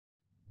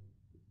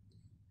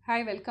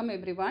Hi, welcome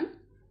everyone.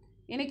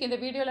 இன்னைக்கு இந்த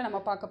வீடியோல நம்ம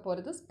பார்க்க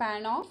போறது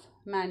span of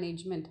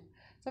management.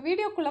 So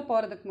வீடியோக்குள்ள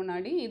போறதுக்கு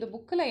முன்னாடி இது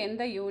புக்ல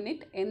எந்த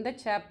யூனிட், எந்த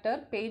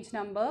chapter, page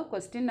number,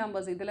 question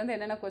numbers இதல இருந்து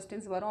என்னென்ன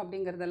क्वेश्चंस வரும்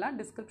அப்படிங்கறதெல்லாம்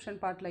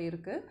டிஸ்கிரிப்ஷன் பார்ட்ல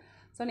இருக்கு.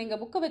 சோ நீங்க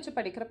புக்க வச்சு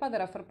படிக்கிறப்ப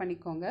அத ரெஃபர்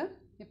பண்ணிக்கோங்க.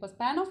 இப்போ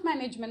span of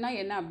managementனா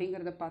என்ன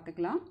அப்படிங்கறத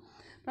பார்த்துக்கலாம்.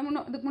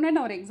 இதுக்கு முன்னாடி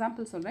நான் ஒரு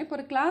எக்ஸாம்பிள் சொல்றேன். இப்போ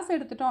ஒரு கிளாஸ்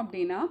எடுத்துட்டோம்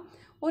அப்படினா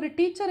ஒரு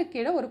டீச்சருக்கு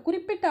கீழ ஒரு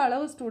குறிப்பிட்ட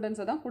அளவு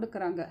ஸ்டூடண்ட்ஸ் தான்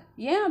கொடுக்கறாங்க.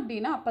 ஏன்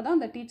அப்படினா அப்பதான்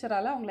அந்த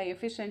டீச்சரால அவங்களை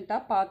எஃபிஷியன்ட்டா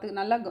பார்த்து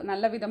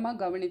நல்ல விதமா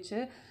கவனிச்சு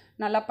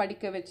நல்லா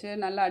படிக்க வச்சு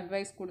நல்ல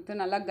அட்வைஸ் கொடுத்து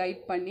நல்லா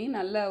கைட் பண்ணி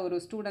நல்ல ஒரு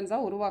ஸ்டூடண்ட்ஸா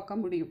உருவாக்க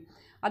முடியும்.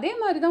 அதே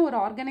மாதிரி தான் ஒரு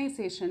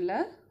ஆர்கனைசேஷன்ல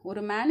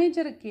ஒரு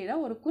மேனேஜருக்கு கீழ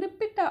ஒரு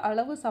குறிப்பிட்ட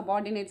அளவு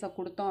சபார்டினேட்ஸை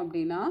கொடுத்தோம்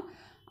அப்படினா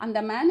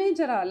அந்த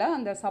மேனேஜரால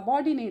அந்த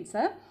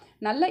சபார்டினேட்ஸை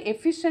நல்ல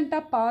எஃபிஷியன்ட்டா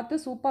பார்த்து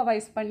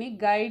சூப்பர்வைஸ் பண்ணி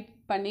கைட்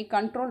பண்ணி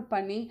கண்ட்ரோல்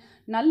பண்ணி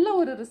நல்ல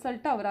ஒரு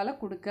ரிசல்ட் அவரால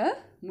கொடுக்க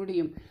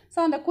முடியும். சோ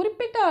அந்த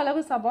குறிப்பிட்ட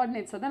அளவு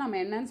சபார்டினேட்ஸ் தான் நம்ம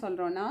என்னன்னு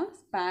சொல்றோம்னா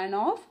span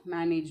of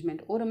management.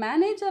 ஒரு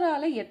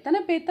மேனேஜரால எத்தனை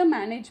பேத்தை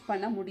மேனேஜ்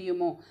பண்ண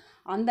முடியுமோ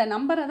அந்த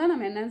நம்பரை தான்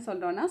நம்ம என்னன்னு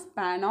சொல்றோம்னா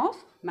span of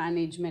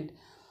management.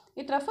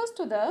 It refers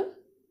to the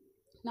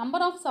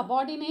number of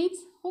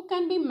subordinates who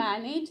can be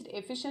managed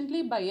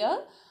efficiently by a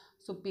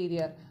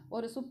superior.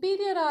 ஒரு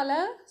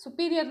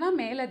superiorனா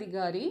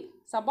மேலதிகாரி,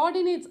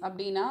 subordinates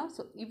அப்படினா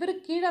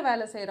இவருக்கு கீழ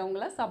வேலை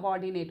செய்றவங்கள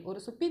subordinate. ஒரு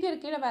superior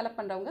கீழ வேலை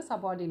பண்றவங்க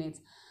subordinates.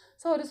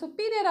 சோ ஒரு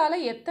superiorஆல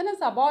எத்தனை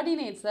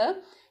subordinates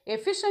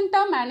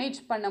efficientா மேனேஜ்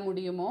பண்ண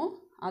முடியுமோ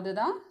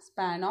அதுதான்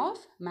span of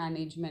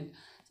management.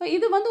 சோ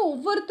இது வந்து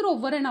ஒவ்வொருத்தரும்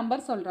ஒவ்வொரு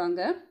நம்பர்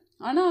சொல்றாங்க.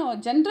 ஆனா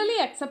ஜெனரலி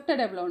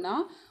அக்செப்டட் எவ்வளவுனா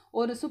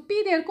ஒரு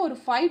superiorக்கு ஒரு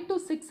 5 to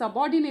 6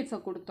 subordinates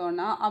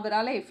கொடுத்தோம்னா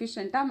அவரால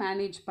எஃபிஷியன்ட்டா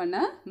மேனேஜ் பண்ண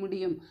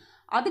முடியும்.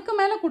 அதுக்கு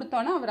மேல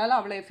கொடுத்தோம்னா அவரால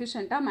அவ்வளவு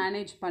எஃபிஷியன்ட்டா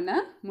மேனேஜ் பண்ண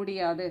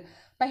முடியாது.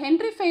 இப்ப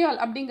ஹென்றி ஃபெயால்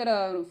அப்படிங்கற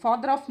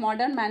ஃாதர் ஆஃப்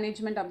மாடர்ன்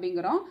மேனேஜ்மென்ட்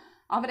அப்படிங்கறோம்.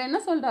 அவர் என்ன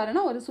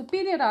சொல்றாருன்னா ஒரு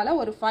superiorஆல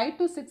ஒரு 5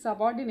 to 6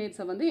 subordinates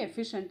வந்து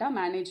எஃபிஷியன்ட்டா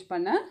மேனேஜ்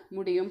பண்ண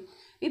முடியும்.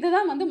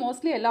 இதுதான் வந்து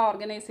மோஸ்ட்லி எல்லா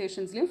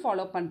ஆர்கனைசேஷன்ஸ்லயும்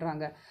ஃபாலோ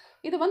பண்றாங்க.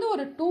 இது வந்து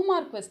ஒரு 2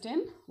 mark question.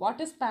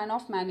 What is span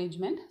of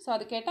management? So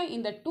அது கேட்டா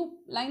இந்த 2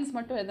 லைன்ஸ்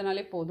மட்டும்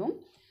எழுதினாலே போதும்.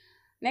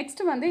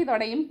 நெக்ஸ்ட் வந்து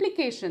இதோட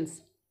இம்ப்ளிகேஷன்ஸ்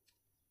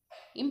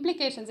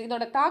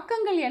இதோட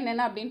தாக்கங்கள்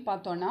என்னென்ன அப்படினு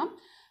பார்த்தோம்னா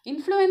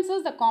influences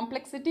the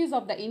complexities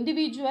of the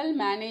individual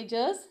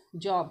manager's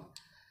job.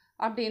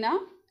 அப்படினா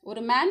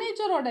ஒரு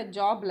மேனேஜரோட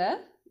ஜாப்ல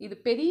இது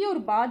பெரிய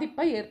ஒரு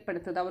பாதிப்பை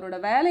ஏற்படுத்துது. அவரோட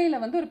வேலையில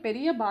வந்து ஒரு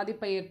பெரிய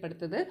பாதிப்பை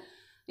ஏற்படுத்துது.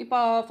 இப்போ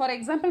ஃபார்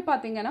எக்ஸாம்பிள்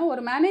பாத்தீங்கன்னா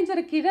ஒரு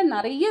மேனேஜருக்கு கீழ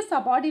நிறைய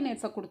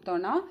சபார்டினேட்ஸை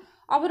கொடுத்தோம்னா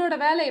அவரோட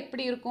வேலை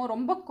எப்படி இருக்கும்?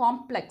 ரொம்ப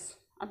காம்ப்ளெக்ஸ்.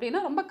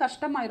 அப்படினா ரொம்ப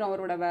கஷ்டமாயிரும்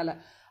அவரோட வேலை.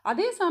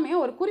 அதே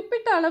சமயம் ஒரு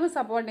குறிப்பிட்ட அளவு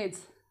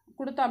சபார்டினேட்ஸ்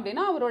கொடுத்தோம்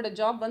அப்படினா அவரோட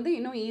ஜாப் வந்து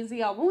இன்னும்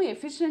ஈஸியாவும்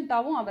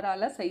எஃபிஷியன்ட்டாவும்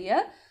அவரால செய்ய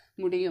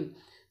முடியும்.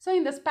 சோ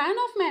இந்த span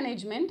of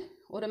management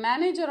ஒரு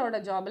மேனேஜரோட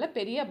ஜாப்ல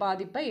பெரிய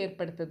பாதிப்பை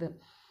ஏற்படுத்துது.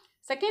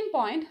 Second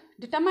point,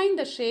 determine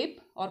the shape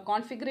or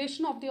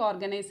configuration of the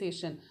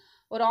organization.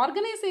 ஒரு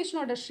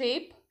ஆர்கனைசேஷனோட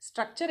ஷேப்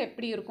ஸ்ட்ரக்சர்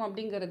எப்படி இருக்கும்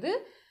அப்படிங்கிறது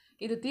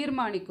இது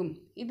தீர்மானிக்கும்.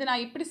 இது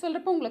நான் இப்படி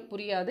சொல்றப்ப உங்களுக்கு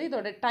புரியாது.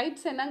 இதோட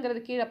டைப்ஸ்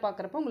என்னங்கிறது கீழே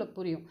பார்க்குறப்ப உங்களுக்கு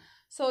புரியும்.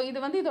 ஸோ இது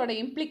வந்து இதோட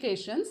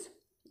இம்ப்ளிகேஷன்ஸ்.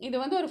 இது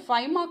வந்து ஒரு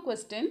 5 mark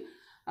question.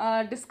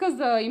 Discuss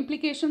the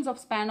implications of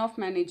span of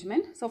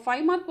management. So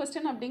 5 mark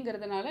question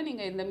அப்படிங்கிறதுனால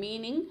நீங்கள் இந்த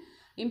மீனிங்,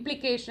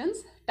 இம்ப்ளிகேஷன்ஸ்,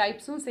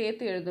 டைப்ஸும்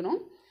சேர்த்து எழுதணும்.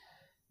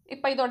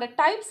 இப்போ இதோட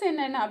டைப்ஸ்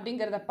என்னென்ன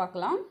அப்படிங்கிறத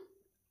பார்க்கலாம்.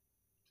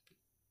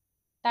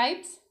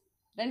 டைப்ஸ்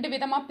 2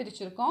 விதமாக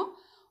பிரிச்சிருக்கோம்.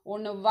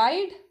 ஒன்று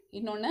வைட்,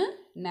 இன்னொன்று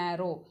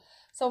நேரோ.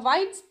 ஸோ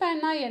வைட்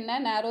ஸ்பேன்னா என்ன,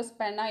 நேரோ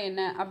ஸ்பேன்னா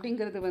என்ன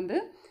அப்படிங்கிறது வந்து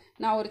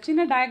நான் ஒரு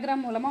சின்ன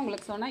டயக்ராம் மூலமாக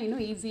உங்களுக்கு சொன்னால்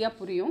இன்னும் ஈஸியாக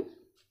புரியும்.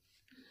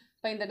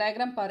 இப்போ இந்த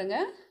டயக்ராம்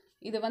பாருங்கள்.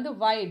 இது வந்து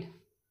வைட்,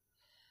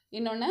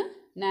 இன்னொன்று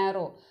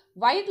நேரோ.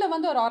 வைட்ல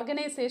வந்து ஒரு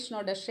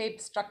ஆர்கனைசேஷனோட shape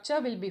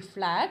structure will be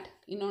flat,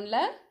 இன்னொன்று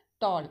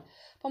டால்.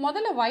 இப்போ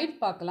முதல்ல வைட்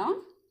பார்க்கலாம்.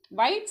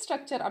 வைட்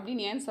ஸ்ட்ரக்சர்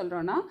அப்படின்னு ஏன்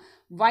சொல்கிறோன்னா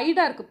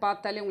வைடாக இருக்குது,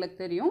 பார்த்தாலே உங்களுக்கு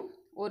தெரியும்.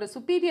 ஒரு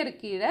சுப்பீரியர்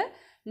கீழே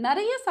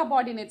நிறைய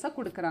சபார்டினேட்ஸை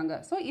கொடுக்குறாங்க.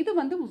 ஸோ இது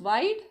வந்து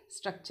வைட்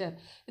ஸ்ட்ரக்சர்.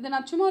 இது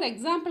நான் சும்மா ஒரு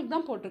எக்ஸாம்பிளுக்கு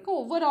தான் போட்டிருக்கேன்.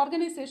 ஒவ்வொரு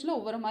ஆர்கனைசேஷனில்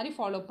ஒவ்வொரு மாதிரி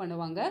ஃபாலோ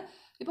பண்ணுவாங்க.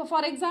 இப்போ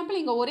ஃபார்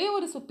எக்ஸாம்பிள் இங்கே ஒரே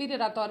ஒரு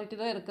சுப்பீரியர் அத்தாரிட்டி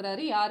தான்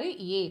இருக்கிறாரு. யார்?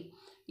 ஏ.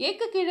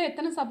 ஏக்கு கீழே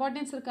எத்தனை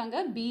சபார்டினேட்ஸ் இருக்காங்க?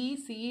 பி,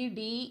 சி,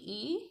 டி,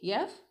 இ,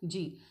 எஃப்,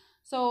 ஜி.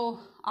 ஸோ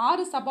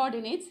 6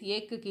 சபார்டினேட்ஸ்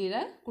ஏக்கு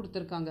கீழே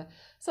கொடுத்துருக்காங்க.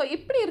 ஸோ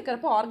இப்படி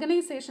இருக்கிறப்போ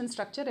ஆர்கனைசேஷன்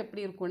ஸ்ட்ரக்சர்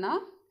எப்படி இருக்குன்னா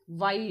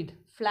வைட்,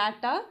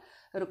 ஃப்ளாட்டாக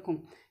இருக்கும்.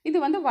 இது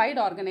வந்து வைட்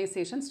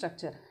ஆர்கனைசேஷன்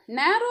ஸ்ட்ரக்சர்.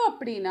 நேரோ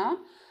அப்படின்னா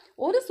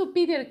ஒரு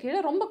சுப்பீரியர் கீழே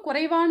ரொம்ப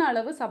குறைவான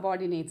அளவு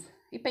சபார்டினேட்ஸ்.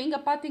 இப்போ இங்கே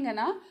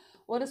பார்த்தீங்கன்னா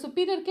ஒரு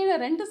சுப்பீரியர் கீழே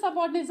 2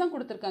 சபார்டினேட்ஸ் தான்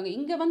கொடுத்துருக்காங்க.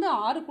 இங்கே வந்து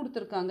 6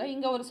 கொடுத்துருக்காங்க.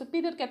 இங்கே ஒரு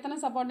சுப்பீரியருக்கு எத்தனை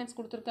சபார்டினேட்ஸ்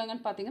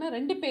கொடுத்துருக்காங்கன்னு பார்த்தீங்கன்னா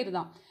 2 பேர்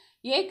தான்.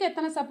 ஏக்கு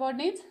எத்தனை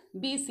சபார்டினேட்ஸ்?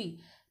 பிசி.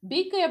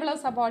 பிக்கு எவ்வளோ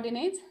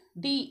சபார்டினேட்ஸ்?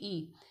 டிஇ.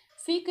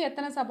 சிக்கு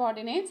எத்தனை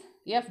சபார்டினேட்ஸ்?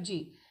 எஃப்ஜி.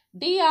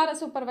 டி யாரை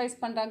சூப்பர்வைஸ்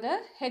பண்ணுறாங்க?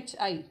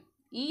 ஹெச்ஐ.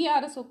 இ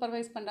யாரை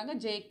சூப்பர்வைஸ் பண்ணுறாங்க?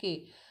 ஜேகே.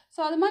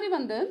 ஸோ அது மாதிரி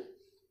வந்து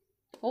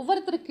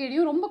ஒவ்வொருத்தருக்கு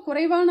கீழேயும் ரொம்ப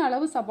குறைவான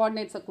அளவு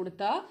சபார்டினேட்ஸை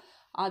கொடுத்தா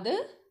அது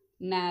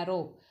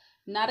நேரோ.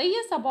 நிறைய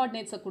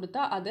சபார்டினேட்ஸை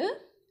கொடுத்தா அது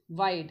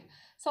வைட்.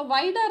 ஸோ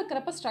வைடாக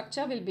இருக்கிறப்ப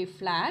ஸ்ட்ரக்சர் வில் பி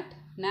ஃப்ளாட்,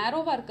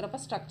 நேரோவாக இருக்கிறப்ப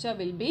ஸ்ட்ரக்சர்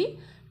வில் பி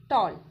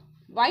டால்.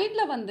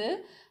 வைடில் வந்து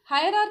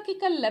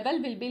hierarchical level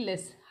will be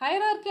less.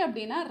 hierarchy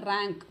அப்படின்னா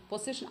ரேங்க்,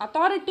 பொசிஷன்,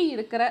 அத்தாரிட்டி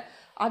இருக்கிற,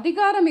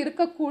 அதிகாரம்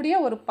இருக்கக்கூடிய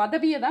ஒரு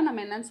பதவியை தான்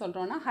நம்ம என்னன்னு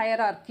சொல்கிறோம்னா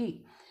hierarchy.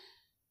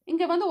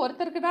 இங்கே வந்து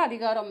ஒருத்தருக்கு தான்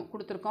அதிகாரம்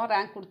கொடுத்துருக்கோம்,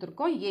 ரேங்க்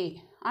கொடுத்துருக்கோம் ஏ.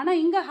 ஆனால்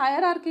இங்கே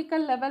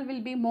hierarchical level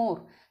will be more.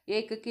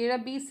 ஏக்கு கீழே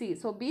பிசி.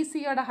 ஸோ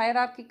பிசியோட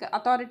hierarchical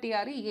அத்தாரிட்டி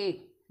யார்? ஏ.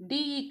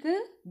 டிஇக்கு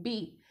B,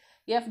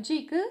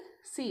 எஃப்ஜிக்கு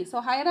C. So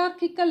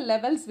hierarchical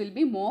levels will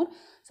be more.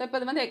 So இப்போ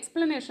இது வந்து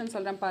எக்ஸ்பிளனேஷன்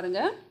சொல்கிறேன்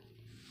பாருங்கள்.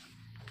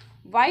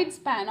 Wide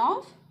span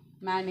of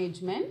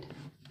management.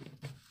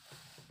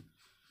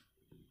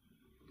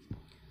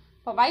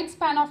 இப்போ wide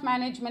span of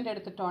management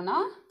எடுத்துட்டோன்னா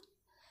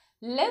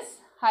less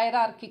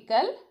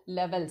hierarchical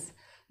levels.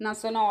 நான்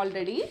சொன்ன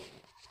ஆல்ரெடி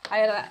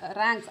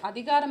ரேங்க்ஸ்,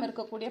 அதிகாரம்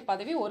இருக்கக்கூடிய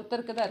பதவி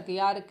ஒருத்தருக்கு தான் இருக்குது.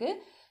 யாருக்கு?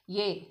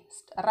 ஏ.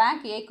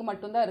 ரேங்க் ஏக்கு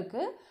மட்டும்தான்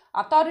இருக்குது.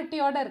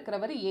 அத்தாரிட்டியோடு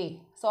இருக்கிறவர் ஏ.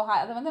 ஸோ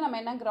அதை வந்து நம்ம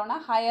என்னங்கிறோன்னா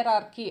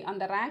ஹையரார்கி,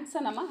 அந்த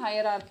ரேங்க்ஸை நம்ம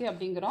ஹையரார்கி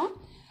அப்படிங்கிறோம்.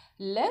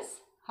 லெஸ்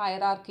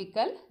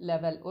hierarchical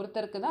level,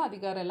 ஒருத்தருக்கு தான்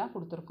அதிகாரம் எல்லாம்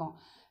கொடுத்துருக்கோம்.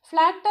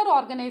 flatter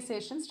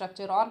organization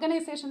structure.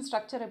 organization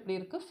structure எப்படி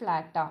இருக்குது?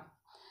 flatter.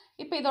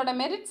 இப்போ இதோட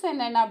மெரிட்ஸ்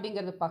என்னென்ன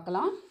அப்படிங்கிறது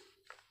பார்க்கலாம்.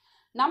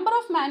 number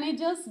of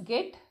managers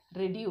get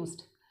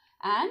reduced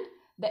and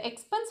the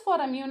expense for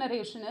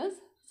remuneration is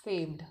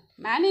saved.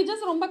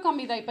 Managers ரொம்ப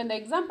கம்மி தான். இப்போ இந்த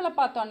எக்ஸாம்பிளை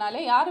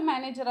பார்த்தோன்னாலே யார்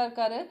மேனேஜராக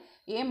இருக்கார்?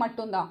 ஏ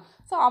மட்டும்தான்.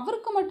 ஸோ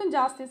அவருக்கு மட்டும்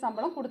ஜாஸ்தி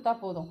சம்பளம் கொடுத்தா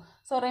போதும்.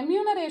 ஸோ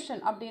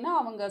ரெம்யூனரேஷன் அப்படின்னா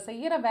அவங்க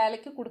செய்கிற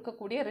வேலைக்கு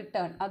கொடுக்கக்கூடிய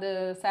ரிட்டர்ன், அது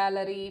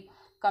சேலரி,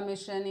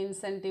 கமிஷன்,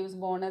 இன்சென்டிவ்ஸ்,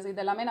 போனஸ்,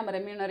 இதெல்லாமே நம்ம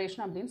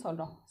ரெம்யூனரேஷன் அப்படின்னு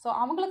சொல்கிறோம். ஸோ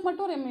அவங்களுக்கு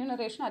மட்டும்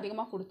ரெம்யூனரேஷன்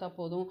அதிகமாக கொடுத்தா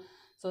போதும்.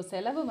 ஸோ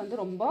செலவு வந்து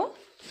ரொம்ப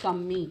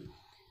கம்மி.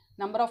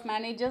 Number of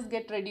managers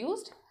get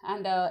reduced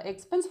and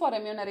expense for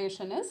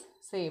remuneration is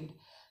saved.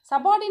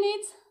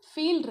 Subordinates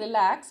feel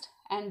relaxed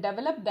and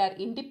develop their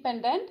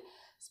independent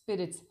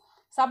spirits.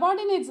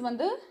 subordinates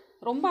வந்து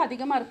ரொம்ப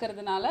அதிகமாக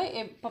இருக்கிறதுனால,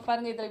 இப்போ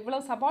பாருங்கள் இதில் இவ்வளோ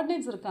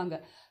சபார்டினேட்ஸ் இருக்காங்க.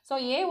 ஸோ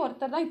ஏ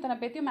ஒருத்தர் தான் இத்தனை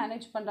பேர்த்தையும்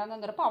மேனேஜ்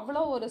பண்ணுறாங்கங்கிறப்ப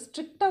அவ்வளோ ஒரு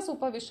ஸ்ட்ரிக்டாக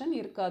சூப்பர்விஷன்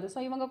இருக்காது. ஸோ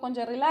இவங்க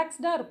கொஞ்சம்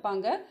ரிலாக்ஸ்டாக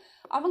இருப்பாங்க.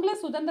 அவங்களே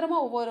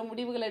சுதந்திரமாக ஒவ்வொரு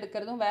முடிவுகள்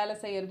எடுக்கிறதும் வேலை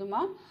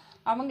செய்கிறதுமா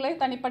அவங்களே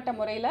தனிப்பட்ட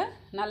முறையில்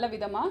நல்ல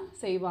விதமாக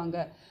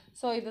செய்வாங்க.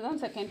 ஸோ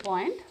இதுதான் second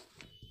point.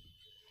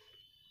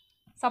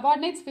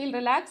 subordinates feel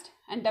relaxed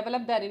and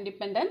develop their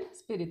independent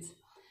spirits.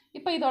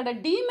 இப்போ இதோட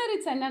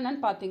டிமெரிட்ஸ் என்னென்னு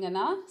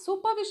பார்த்தீங்கன்னா,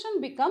 சூப்பர்விஷன்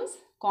பிகம்ஸ்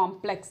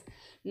காம்ப்ளெக்ஸ்.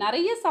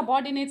 நிறைய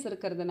சபார்டினேட்ஸ்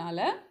இருக்கிறதுனால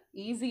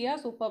ஈஸியாக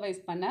சூப்பர்வைஸ்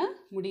பண்ண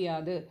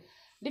முடியாது.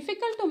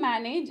 Difficult to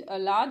manage a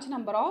large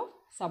number of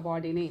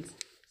subordinates.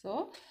 So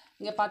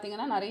இங்கே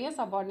பார்த்தீங்கன்னா நிறைய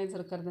சபார்டினேட்ஸ்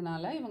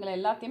இருக்கிறதுனால இவங்களை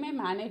எல்லாத்தையுமே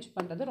மேனேஜ்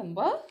பண்ணுறது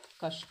ரொம்ப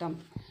கஷ்டம்.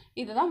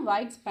 இதுதான்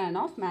white span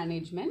of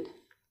management.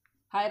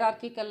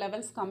 Hierarchical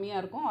levels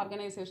கம்மியாக இருக்கும்,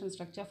 ஆர்கனைசேஷன்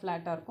ஸ்ட்ரக்சர்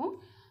ஃப்ளாட்டாக இருக்கும்.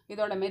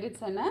 இதோட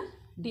மெரிட்ஸ் என்ன,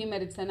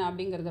 டிமெரிட்ஸ் என்ன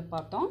அப்படிங்கிறத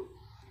பார்த்தோம்.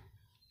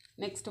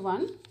 நெக்ஸ்ட்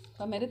ஒன்,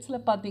 இப்போ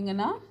மெரிட்ஸில்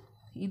பார்த்தீங்கன்னா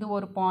இது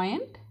ஒரு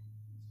பாயிண்ட்,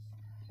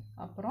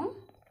 அப்புறம்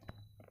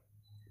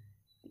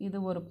இது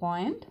ஒரு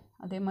பாயிண்ட்,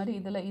 அதே மாதிரி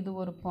இதில் இது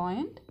ஒரு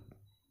பாயிண்ட்,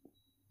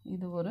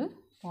 இது ஒரு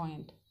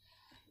பாயிண்ட்.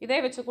 இதே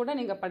வச்சு கூட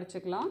நீங்கள்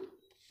படிச்சுக்கலாம்.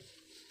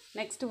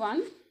 நெக்ஸ்ட்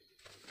ஒன்,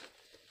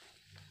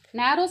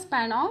 நேரோ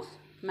ஸ்பேன் ஆஃப்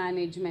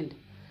மேனேஜ்மெண்ட்.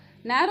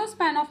 நேரோ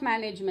ஸ்பேன் ஆஃப்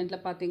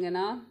மேனேஜ்மெண்ட்டில்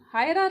பார்த்தீங்கன்னா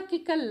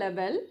ஹைரார்கிக்கல்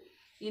லெவல்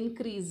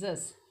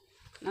இன்க்ரீசஸ்.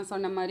 நான்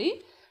சொன்ன மாதிரி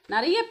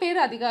நிறைய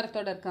பேர்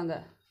அதிகாரத்தோடு இருக்காங்க.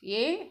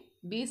 ஏ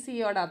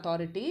பிசியோட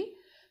அத்தாரிட்டி,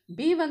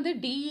 பி வந்து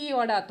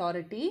டிஇயோட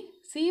அத்தாரிட்டி,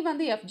 சி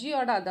வந்து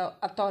எஃப்ஜியோட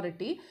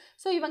அத்தாரிட்டி.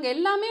 ஸோ இவங்க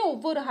எல்லாமே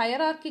ஒவ்வொரு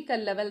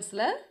ஹைரார்கிக்கல்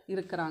லெவல்ஸில்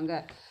இருக்கிறாங்க.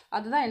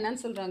 அதுதான்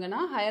என்னன்னு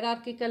சொல்கிறாங்கன்னா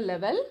hierarchical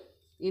level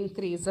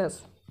increases.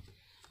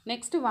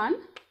 Next one,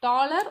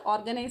 dollar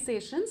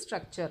organisation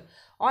structure.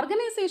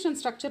 Organisation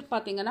structure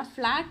பார்த்தீங்கன்னா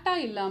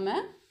ஃப்ளாட்டாக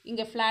இல்லாமல்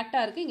இங்கே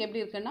ஃப்ளாட்டாக இருக்குது, இங்கே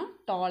எப்படி இருக்குன்னா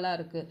டாலாக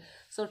இருக்குது.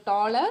 So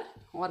dollar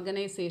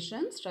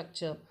organisation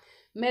structure.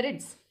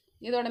 Merits,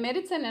 இதோட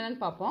மெரிட்ஸ் என்னென்னு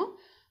பார்ப்போம்.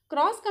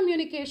 Cross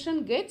communication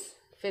gets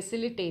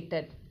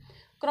facilitated.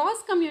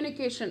 Cross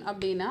communication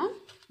அப்படின்னா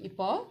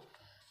இப்போது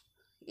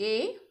ஏ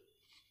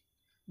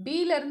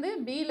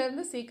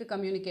பியிலேருந்து சிக்கு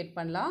கம்யூனிகேட்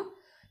பண்ணலாம்.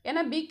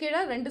 ஏன்னா பி கீழே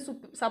 2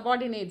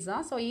 சபார்டினேட்ஸ்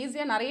தான். ஸோ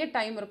ஈஸியாக நிறைய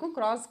டைம் இருக்கும்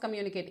கிராஸ்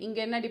கம்யூனிகேட்.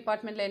 இங்கே என்ன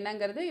டிபார்ட்மெண்ட்டில்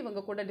என்னங்கிறது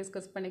இவங்க கூட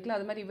டிஸ்கஸ் பண்ணிக்கலாம்.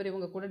 அது மாதிரி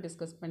இவங்க கூட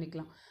டிஸ்கஸ்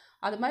பண்ணிக்கலாம்.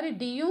 அது மாதிரி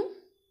டியும்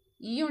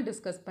இயும்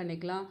டிஸ்கஸ்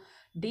பண்ணிக்கலாம்.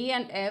 D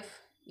and F,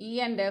 E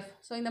and F.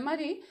 So இந்த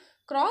மாதிரி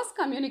கிராஸ்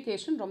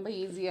கம்யூனிகேஷன் ரொம்ப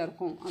ஈஸியாக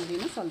இருக்கும்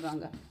அப்படின்னு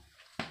சொல்கிறாங்க.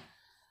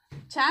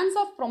 Chance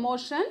of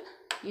promotion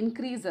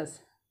increases.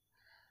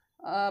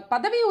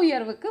 பதவி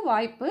உயர்வுக்கு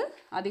வாய்ப்பு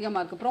அதிகமாக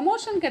இருக்குது.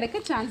 ப்ரொமோஷன் கிடைக்க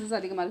சான்சஸ்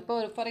அதிகமாக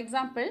இருக்குது. இப்போ ஃபார்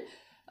எக்ஸாம்பிள்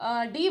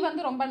டி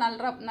வந்து ரொம்ப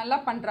நல்லா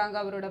பண்ணுறாங்க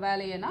அவரோட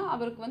வேலையேனா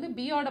அவருக்கு வந்து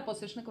பியோட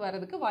பொசிஷனுக்கு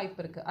வர்றதுக்கு வாய்ப்பு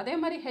இருக்குது. அதே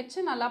மாதிரி ஹெச்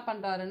நல்லா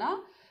பண்ணுறாருன்னா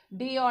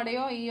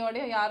டியோடையோ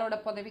இயோடையோ யாரோட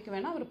பதவிக்கு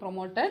வேணால் அவர்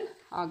ப்ரொமோட்டட்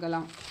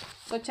ஆகலாம்.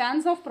 So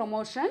chance of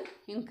promotion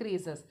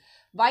increases.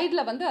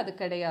 வைடில் வந்து அது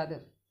கிடையாது.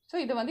 ஸோ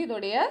இது வந்து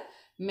இதோடைய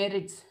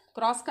மெரிட்ஸ்.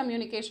 கிராஸ்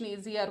கம்யூனிகேஷன்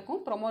ஈஸியாக இருக்கும்,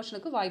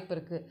 ப்ரொமோஷனுக்கு வாய்ப்பு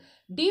இருக்குது.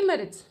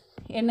 டிமெரிட்ஸ்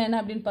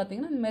என்னென்ன அப்படின்னு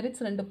பார்த்தீங்கன்னா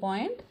மெரிட்ஸ் 2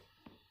 பாயிண்ட்.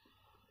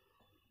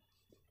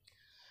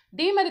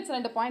 டிமெரிட்ஸ்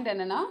 2 பாயிண்ட்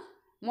என்னென்னா,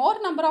 more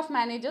number of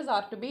managers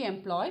are to be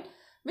employed,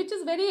 which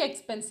is very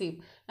expensive.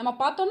 நம்ம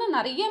பார்த்தோன்னா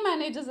நிறைய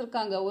மேனேஜர்ஸ்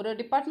இருக்காங்க. ஒரு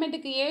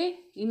டிபார்ட்மெண்ட்டுக்கு ஏ,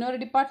 இன்னொரு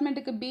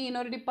டிபார்ட்மெண்ட்டுக்கு பி,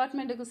 இன்னொரு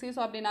டிபார்ட்மெண்ட்டுக்கு சி.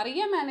 ஸோ அப்படி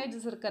நிறைய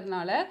மேனேஜர்ஸ்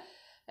இருக்கிறதுனால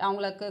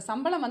அவங்களுக்கு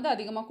சம்பளம் வந்து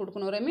அதிகமாக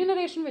கொடுக்கணும்.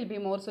 Remuneration will be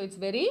more. So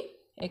it's very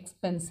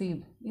expensive.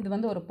 இது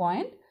வந்து ஒரு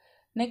பாயிண்ட்.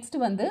 நெக்ஸ்ட்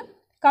வந்து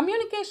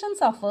communication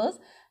suffers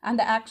and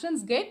the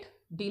actions get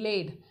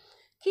delayed.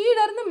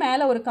 கீழேருந்து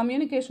மேலே ஒரு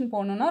கம்யூனிகேஷன்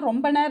போகணுன்னா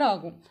ரொம்ப நேரம்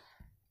ஆகும்.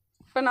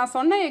 இப்போ நான்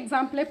சொன்ன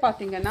எக்ஸாம்பிளே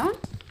பார்த்தீங்கன்னா,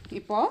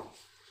 இப்போது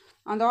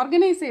அந்த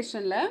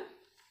ஆர்கனைசேஷனில்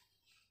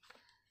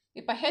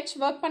இப்போ ஹெச்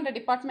ஒர்க் பண்ணுற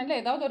டிபார்ட்மெண்ட்டில்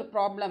ஏதாவது ஒரு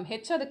ப்ராப்ளம்,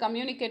 ஹெச் அது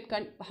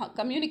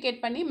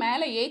கம்யூனிகேட் பண்ணி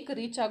மேலே ஏக்கு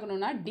ரீச்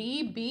ஆகணும்னா டி,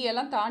 பி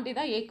எல்லாம் தாண்டி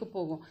தான் ஏக்கு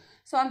போகும்.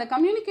 ஸோ அந்த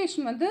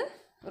கம்யூனிகேஷன் வந்து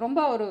ரொம்ப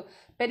ஒரு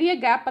பெரிய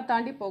கேப்பை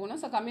தாண்டி போகணும்.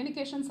 So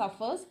communication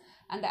suffers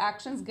and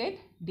actions get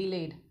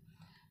delayed.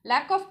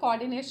 Lack of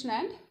coordination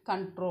and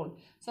control.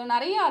 So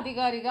நிறைய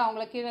அதிகாரிகள்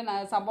அவங்கள கீழே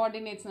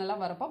சபார்டினேட்ஸ்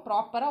எல்லாம் வரப்போ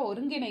ப்ராப்பராக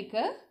ஒருங்கிணைக்க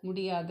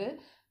முடியாது,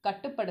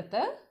 கட்டுப்படுத்த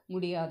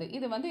முடியாது.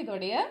 இது வந்து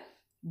இதோடைய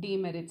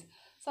டிமெரிட்ஸ்.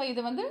 ஸோ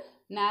இது வந்து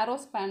நேரோ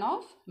span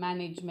of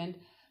management.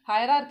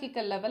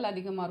 Hierarchical level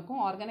அதிகமாக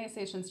இருக்கும்,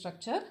 ஆர்கனைசேஷன்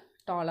ஸ்ட்ரக்சர்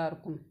டாலாக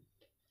இருக்கும்.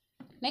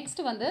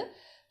 நெக்ஸ்ட் வந்து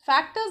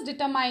factors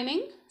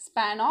determining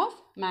span of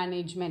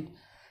management.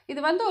 இது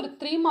வந்து ஒரு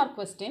 3 மார்க்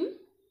கொஸ்டின்.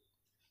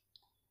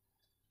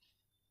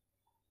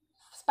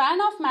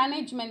 ஸ்பேன் ஆஃப்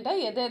மேனேஜ்மெண்ட்டை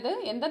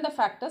எந்தெந்த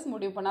ஃபேக்டர்ஸ்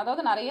முடிவு பண்ணணும்,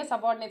 அதாவது நிறைய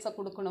சபார்டினேட்ஸை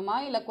கொடுக்கணுமா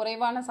இல்லை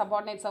குறைவான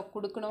சபார்டினேட்ஸை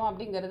கொடுக்கணுமா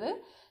அப்படிங்கிறது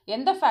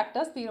எந்த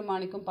ஃபேக்டர்ஸ்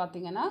தீர்மானிக்கும்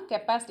பார்த்தீங்கன்னா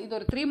கெப்பாசிட்டி. இது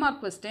ஒரு 3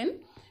 mark question.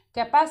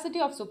 Capacity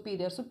of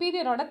superior,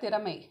 சுப்பீரியரோட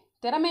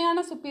திறமையான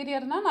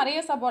சுப்பீரியர்னால் நிறைய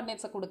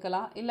சபார்டினேட்ஸை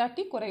கொடுக்கலாம்,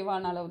 இல்லாட்டி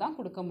குறைவான அளவு தான்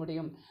கொடுக்க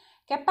முடியும்.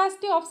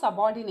 கெப்பாசிட்டி ஆஃப்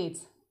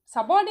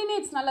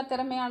சபார்டினேட்ஸ் நல்ல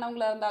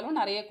திறமையானவங்களாக இருந்தாலும்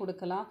நிறைய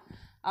கொடுக்கலாம்,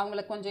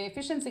 அவங்களுக்கு கொஞ்சம்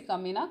எஃபிஷியன்சி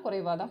கம்மினா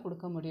குறைவாக தான்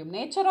கொடுக்க முடியும்.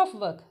 Nature of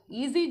work,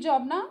 easy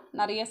Jaffna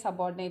நிறைய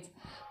சபார்டினேட்ஸ்,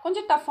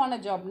 கொஞ்சம் டஃப்பான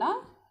ஜாப்னா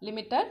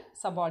லிமிட்டட்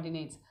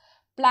சபார்டினேட்ஸ்.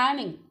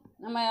 பிளானிங்,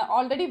 நம்ம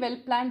ஆல்ரெடி வெல்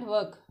பிளான்ட்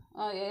ஒர்க்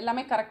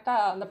எல்லாமே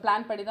கரெக்டாக அந்த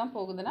பிளான் படி தான்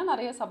போகுதுன்னா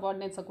நிறைய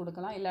சபார்டினேட்ஸை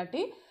கொடுக்கலாம்,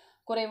 இல்லாட்டி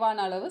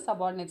குறைவான அளவு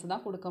சபார்டினேட்ஸ்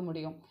தான் கொடுக்க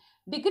முடியும்.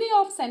 டிகிரி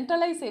ஆஃப்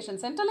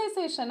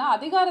சென்ட்ரலைசேஷனா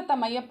அதிகாரத்தை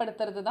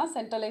மையப்படுத்துறது தான்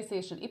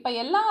சென்ட்ரலைசேஷன். இப்போ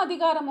எல்லா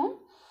அதிகாரமும்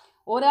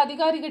ஒரு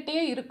அதிகாரிகிட்டே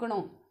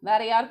இருக்கணும்,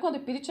 வேறு யாருக்கும் அது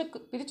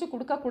பிரித்து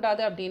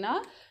கொடுக்கக்கூடாது அப்படின்னா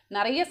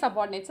நிறைய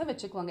சபார்டினேட்ஸை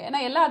வச்சுக்குவாங்க. ஏன்னா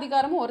எல்லா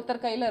அதிகாரமும்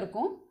ஒருத்தர் கையில்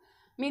இருக்கும்,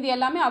 மீதி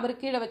எல்லாமே அவர்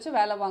கீழே வச்சு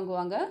வேலை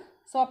வாங்குவாங்க.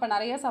 ஸோ அப்போ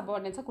நிறைய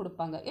சபார்டினேட்ஸை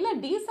கொடுப்பாங்க. இல்லை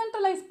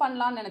டீசென்ட்ரலைஸ்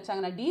பண்ணலான்னு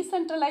நினச்சாங்கன்னா,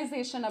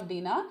 டீசென்ட்ரலைசேஷன்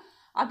அப்படின்னா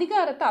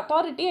அதிகாரத்தை,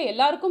 அத்தாரிட்டியை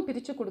எல்லாருக்கும்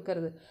பிரித்து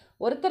கொடுக்கறது.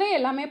 ஒருத்தரே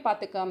எல்லாமே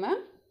பார்த்துக்காம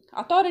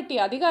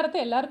அதிகாரத்தை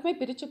எல்லாருக்குமே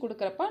பிரித்து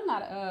கொடுக்குறப்ப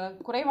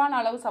குறைவான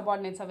அளவு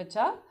சபார்டினேட்ஸை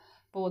வச்சா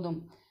போதும்.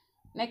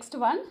 Next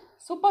one,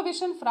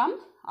 supervision from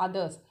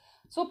others.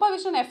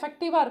 Supervision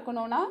எஃபெக்டிவாக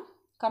இருக்கணும்னா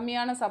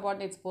கம்மியான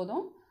சபார்டினேட்ஸ்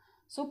போதும்.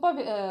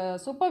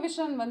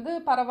 சூப்பர்விஷன் வந்து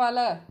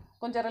பரவாயில்ல,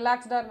 கொஞ்சம்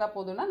ரிலாக்ஸ்டாக இருந்தால்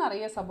போதும்னா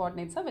நிறைய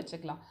சபார்டினேட்ஸை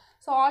வச்சுக்கலாம்.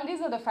 So all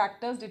these are the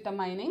factors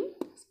determining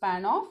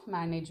span of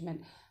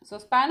management. So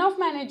span of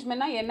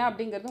மேனேஜ்மெண்ட்னா என்ன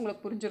அப்படிங்கிறது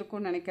உங்களுக்கு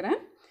புரிஞ்சிருக்கும்னு நினைக்கிறேன்.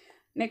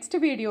 நெக்ஸ்ட்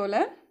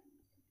வீடியோவில்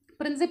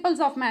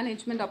பிரின்சிபல்ஸ் ஆஃப்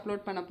மேனேஜ்மெண்ட்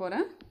அப்லோட் பண்ண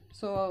போகிறேன்.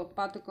 ஸோ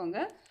பார்த்துக்கோங்க.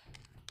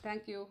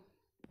 தேங்க்யூ.